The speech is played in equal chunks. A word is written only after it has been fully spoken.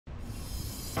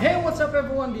Hey, what's up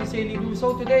everyone? This is Elidu.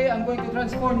 So today I'm going to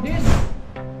transform this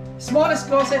smallest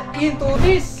closet into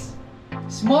this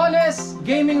smallest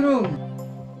gaming room.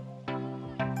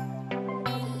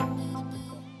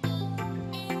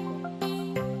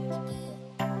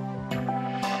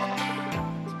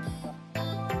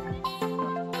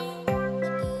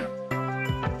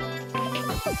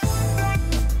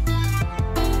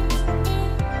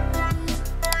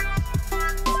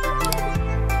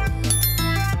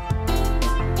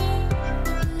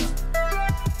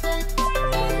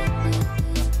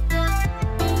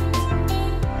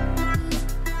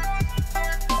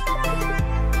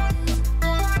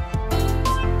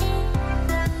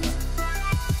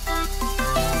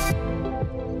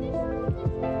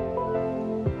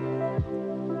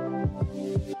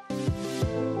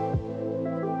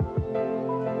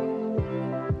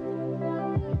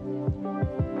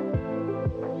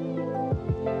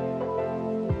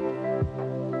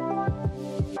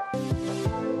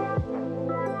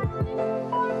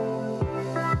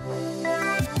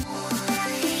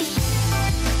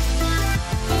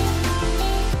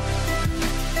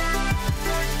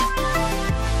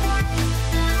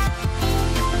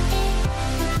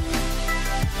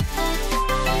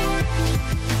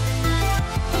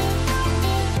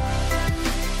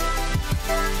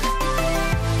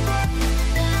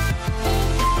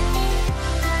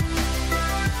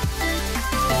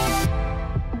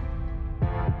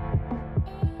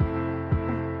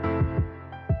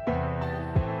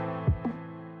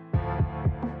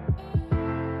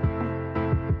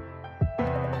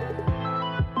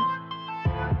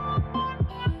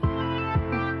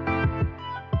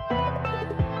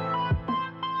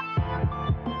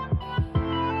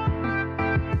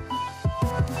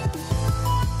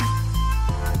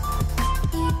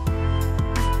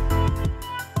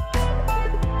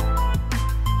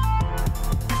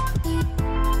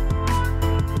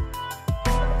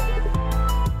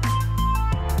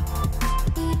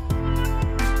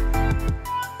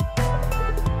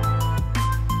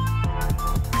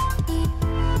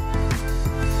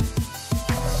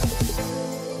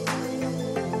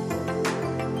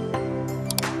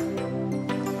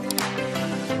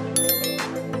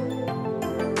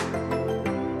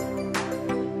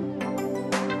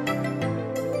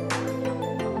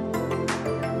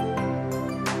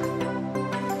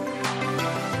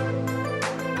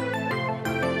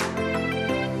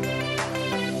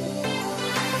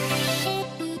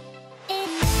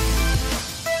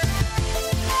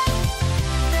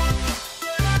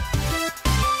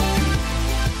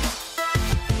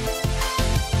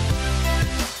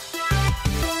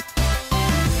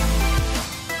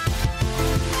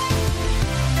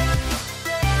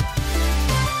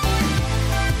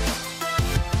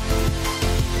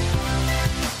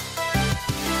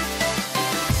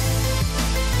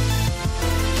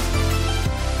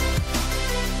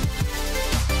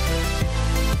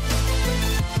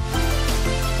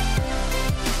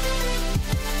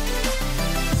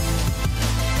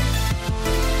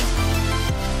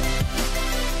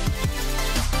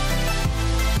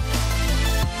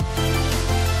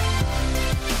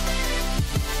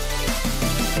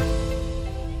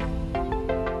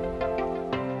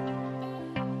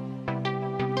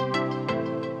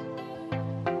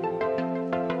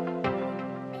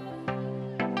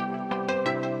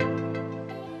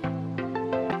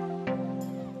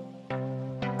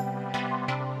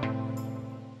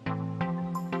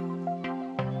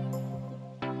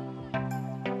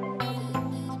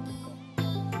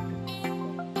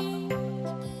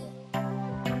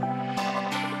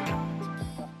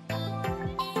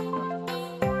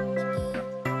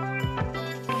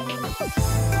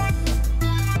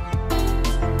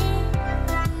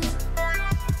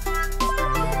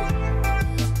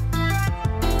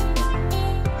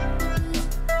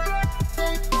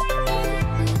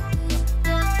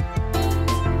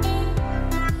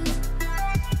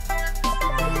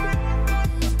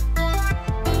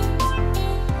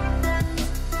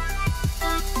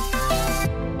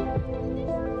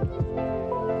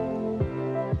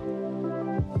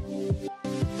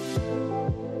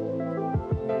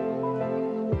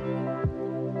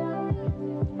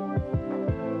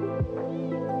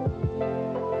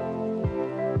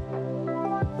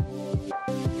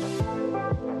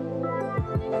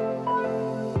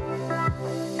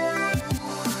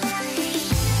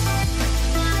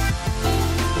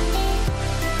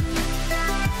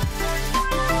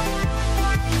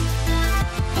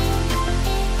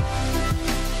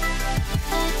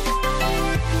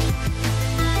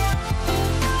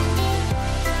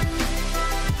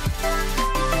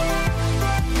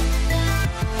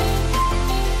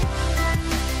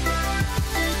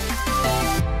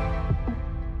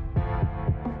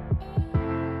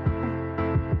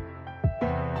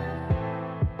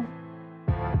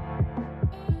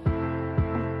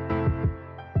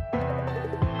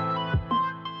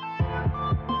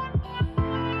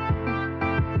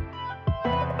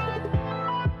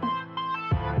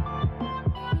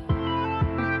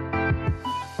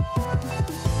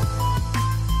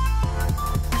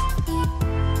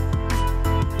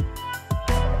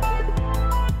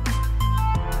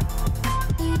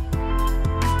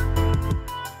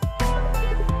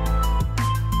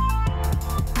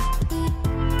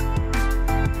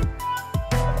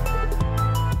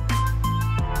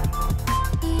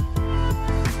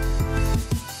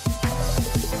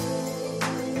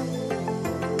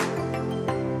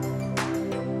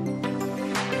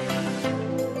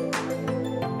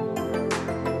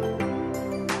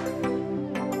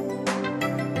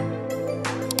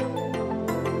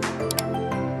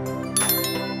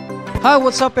 Hi,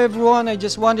 what's up everyone? I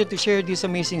just wanted to share this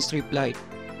amazing strip light.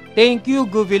 Thank you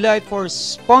Groovy Light for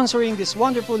sponsoring this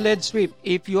wonderful LED strip.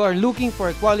 If you are looking for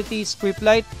a quality strip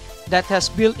light that has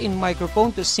built-in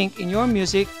microphone to sync in your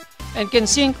music and can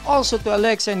sync also to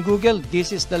Alexa and Google,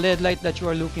 this is the LED light that you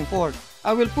are looking for.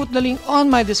 I will put the link on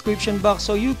my description box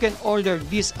so you can order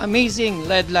this amazing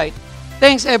LED light.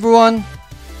 Thanks everyone!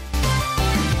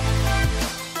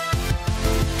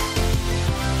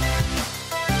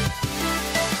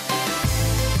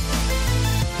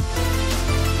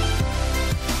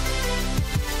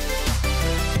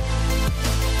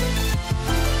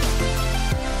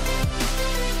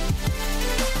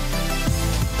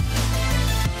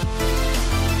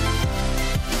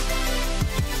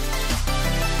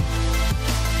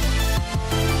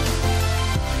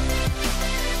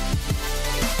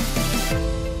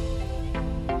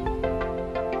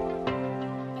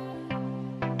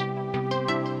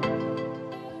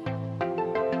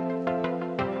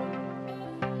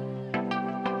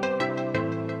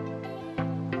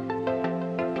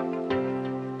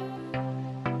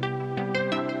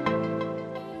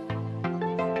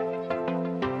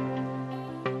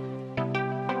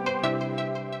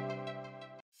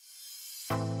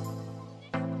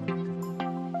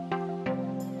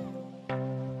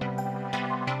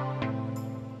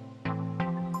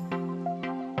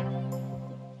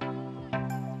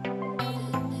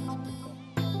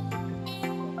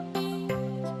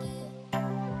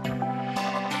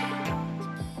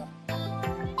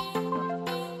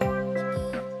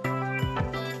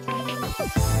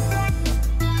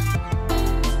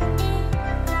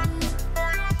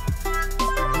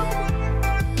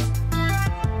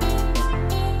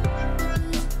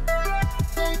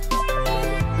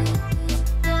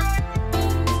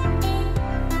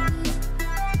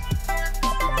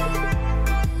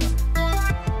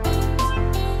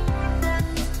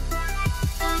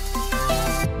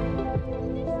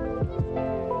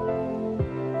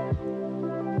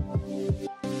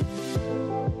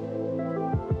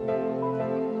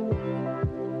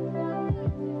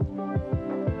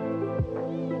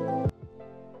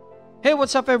 Hey,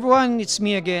 what's up everyone? It's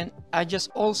me again. I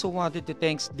just also wanted to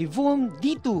thank the VOOM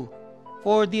D2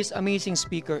 for this amazing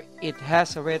speaker. It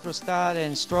has a retro style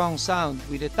and strong sound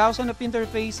with 1,000 of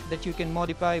interface that you can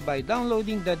modify by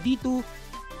downloading the D2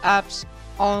 apps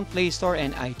on Play Store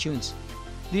and iTunes.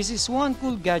 This is one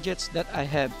cool gadgets that I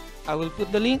have. I will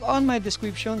put the link on my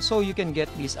description so you can get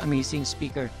this amazing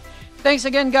speaker. Thanks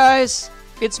again guys.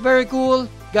 It's very cool.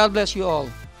 God bless you all.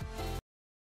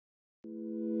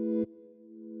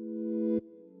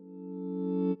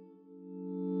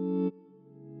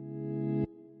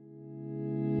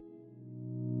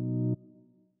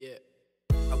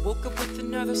 Woke up with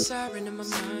another siren in my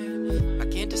mind. I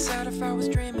can't decide if I was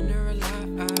dreaming or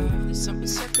alive. There's something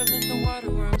circling the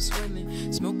water where I'm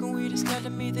swimming. Smoking weed is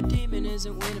telling me the demon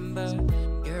isn't winning. But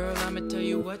girl, I'ma tell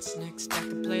you what's next. I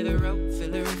could play the role,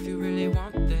 filler if you really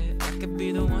want that. I could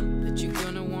be the one that you're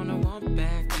gonna wanna want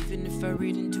back. Even if I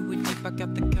read into it deep, I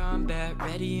got the combat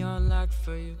ready on lock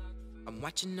for you. I'm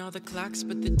watching all the clocks,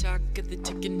 but the talk of the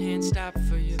ticking hand stop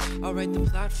for you. I'll write the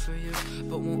plot for you,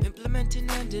 but won't implement an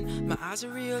ending. My eyes are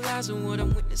realizing what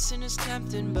I'm witnessing is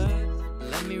tempting, but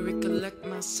let me recollect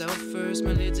myself first.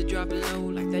 My lids are dropping low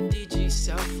like that DG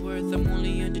self-worth. I'm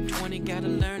only under 20, gotta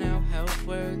learn how health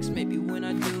works. Maybe when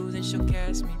I do, then she'll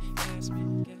cast me.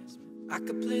 I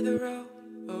could play the role,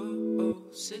 oh, oh,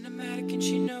 cinematic and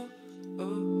she know,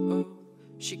 oh, oh.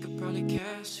 She could probably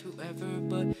cast whoever,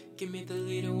 but give me the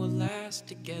lead and we'll last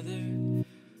together.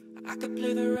 I could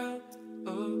play the role,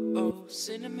 oh, oh,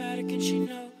 cinematic and she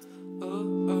know,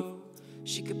 oh, oh.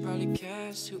 She could probably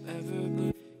cast whoever,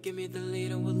 but give me the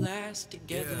lead and we'll last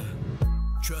together. Yeah.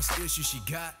 Trust issue she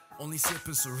got, only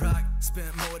sipping Ciroc.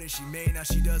 Spent more than she made, now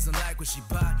she doesn't like what she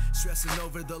bought. Stressing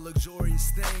over the luxurious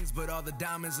things, but all the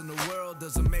diamonds in the world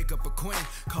doesn't make up a queen.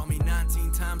 Call me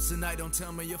 19 times tonight, don't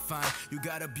tell me you're fine. You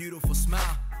got a beautiful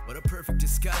smile, what a perfect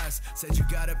disguise. Said you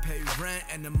gotta pay rent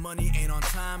and the money ain't on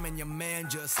time, and your man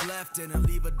just left and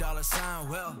leave a dollar sign.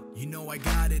 Well, you know I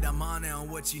got it, I'm on it on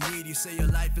what you need. You say your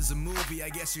life is a movie, I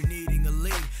guess you're needing a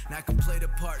lead. And I can play the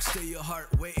part, steal your heart,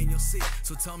 wait and you'll see.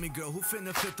 So tell me girl, who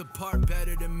finna fit the part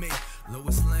better than me?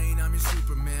 Lois Lane, I'm your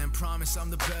Superman, promise I'm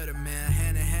the better man.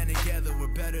 Hand in hand together,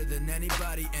 we're better than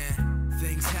anybody, and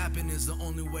things happen is the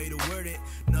only way to word it.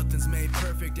 Nothing's made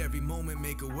perfect, every moment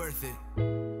make it worth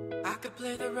it. I could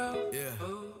play the role, Yeah.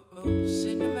 oh, oh,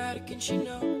 cinematic and she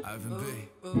know, Ivan B.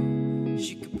 oh, oh.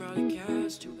 She could probably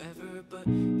cast whoever, but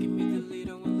give me the lead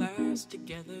and we'll last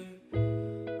together.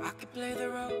 I could play the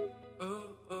role, oh,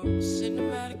 oh,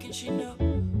 cinematic and she know,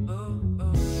 oh,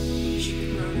 oh. She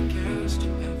could probably cast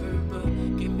whoever,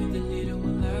 but give me the lead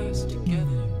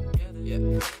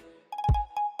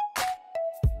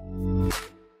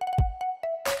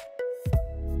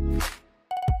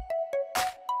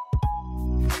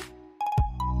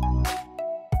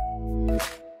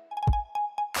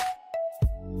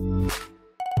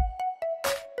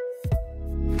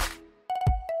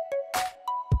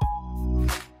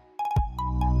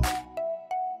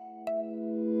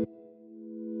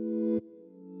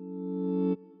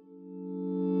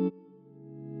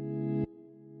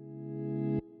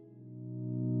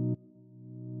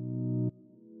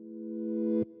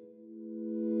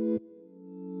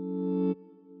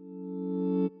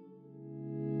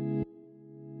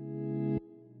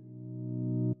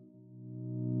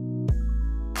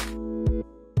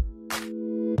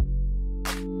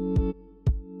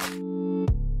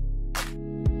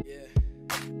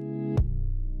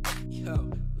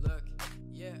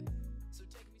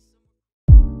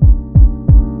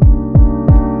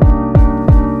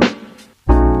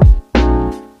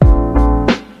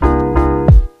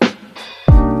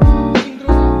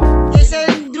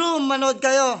manood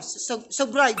kayo.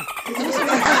 Subscribe.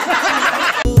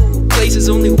 Places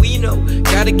only we know.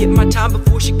 Gotta get my time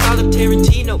before she call up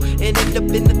Tarantino and end up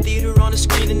in the theater on a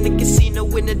screen in the casino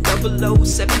in a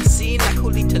 007 scene like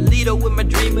Holy Toledo. Am I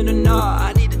dreaming or not?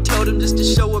 I need to tell them just to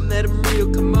show them that I'm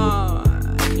real. Come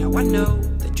on. Now I know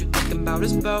that you're thinking about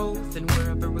us both, and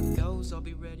wherever it goes, I'll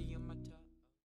be